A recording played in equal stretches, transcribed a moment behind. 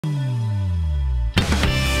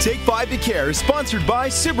Take 5 to Care is sponsored by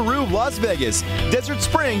Subaru of Las Vegas, Desert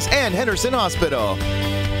Springs, and Henderson Hospital.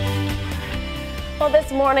 Well,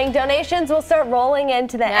 this morning, donations will start rolling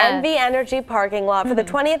into the NV Energy parking lot for the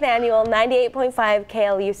 20th annual 98.5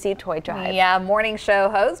 KLUC Toy Drive. Yeah, morning show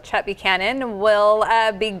host Chet Buchanan will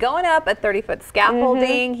be going up a 30-foot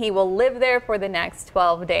scaffolding. He will live there for the next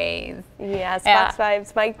 12 days. Yes, Fox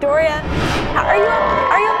 5's Mike Doria. Are you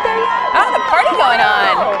up there yet? Oh, the party going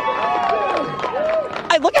on.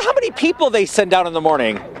 Look at how many people they send down in the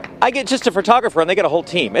morning. I get just a photographer and they get a whole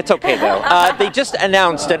team. It's okay though. They just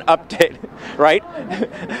announced an update, right?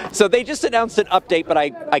 So they just announced an update, but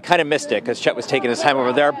I kind of missed it because Chet was taking his time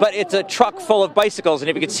over there. But it's a truck full of bicycles,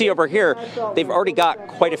 and if you can see over here, they've already got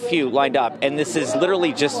quite a few lined up. And this is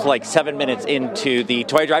literally just like 7 minutes into the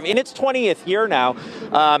toy drive. In its 20th year now,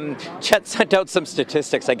 Chet sent out some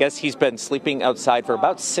statistics. I guess he's been sleeping outside for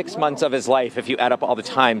about 6 months of his life if you add up all the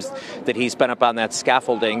times that he's been up on that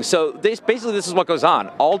scaffolding. So this is what goes on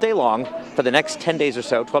all day long for the next 10 days or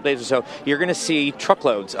so, 12 days or so. You're going to see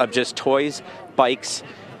truckloads of just toys, bikes,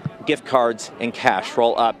 gift cards, and cash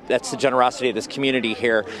roll up. That's the generosity of this community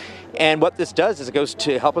here. And what this does is it goes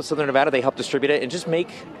to Help Us Southern Nevada. They help distribute it and just make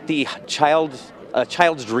the child's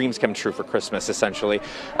dreams come true for Christmas, essentially.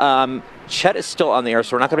 Chet is still on the air,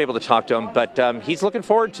 so we're not going to be able to talk to him, but he's looking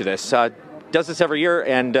forward to this. Does this every year,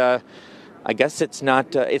 and I guess it's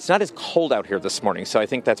not as cold out here this morning, so I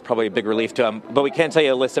think that's probably a big relief to him. But we can tell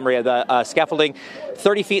you, listen, Maria, the scaffolding,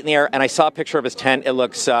 30 feet in the air, and I saw a picture of his tent. It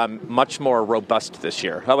looks much more robust this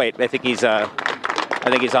year. Oh wait, I think he's off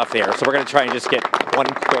the air. So we're going to try and just get one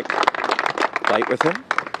quick bite with him.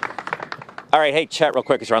 All right, hey, Chet, real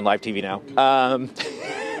quick, because you're on live TV now.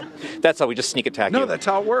 That's how we just sneak attack you. No, that's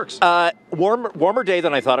how it works. Warmer day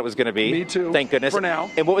than I thought it was going to be. Me too. Thank goodness. For now.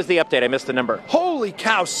 And what was the update? I missed the number. Holy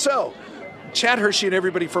cow. So, Chad Hershey and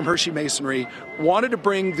everybody from Hershey Masonry wanted to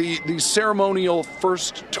bring the ceremonial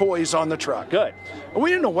first toys on the truck. Good. And we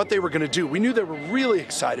didn't know what they were going to do. We knew they were really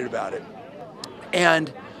excited about it.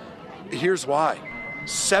 And here's why.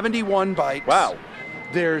 71 bikes. Wow.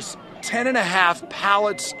 There's 10.5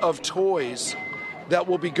 pallets of toys that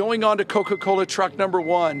will be going on to Coca-Cola truck number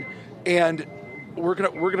 1, and we're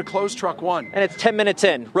gonna close truck 1. And it's 10 minutes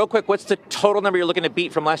in. Real quick, what's the total number you're looking to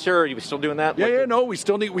beat from last year? Or are you still doing that? No, we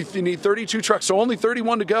need 32 trucks, so only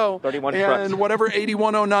 31 to go. 31 trucks. And whatever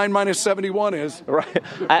 8109 minus 71 is. Right.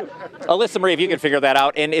 Alyssa Marie, if you can figure that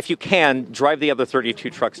out, and if you can, drive the other 32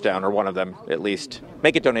 trucks down, or one of them at least.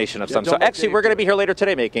 Make a donation of some. So actually, we're going to be here later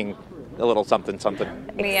today making a little something.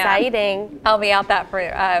 Exciting. I'll be out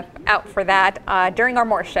for that during our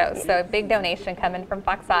more shows. So big donation coming from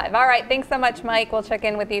Fox 5. All right, thanks so much, Mike. We'll check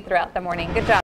in with you throughout the morning. Good job.